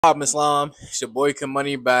Islam, it's your boy Kim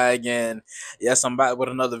Moneybag, and yes, I'm back with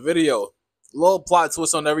another video. Little plot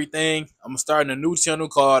twist on everything. I'm starting a new channel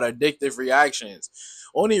called Addictive Reactions.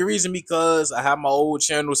 Only reason because I have my old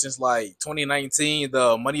channel since like 2019,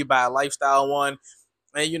 the Moneybag Lifestyle one,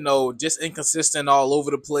 and just inconsistent all over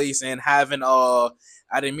the place, and having I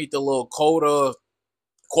didn't meet the little quota,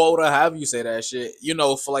 however you say that shit,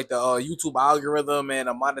 for like the YouTube algorithm and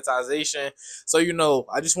monetization. So,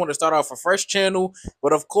 I just want to start off a fresh channel.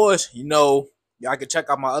 But of course, y'all can check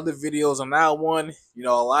out my other videos on that one. A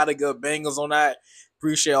lot of good bangers on that.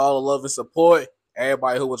 Appreciate all the love and support.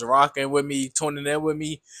 Everybody who was rocking with me, tuning in with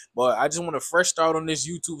me. But I just want a fresh start on this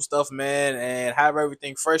YouTube stuff, man, and have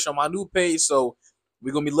everything fresh on my new page. So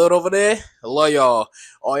we're going to be lit over there. I love y'all.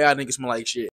 All y'all niggas smell like shit.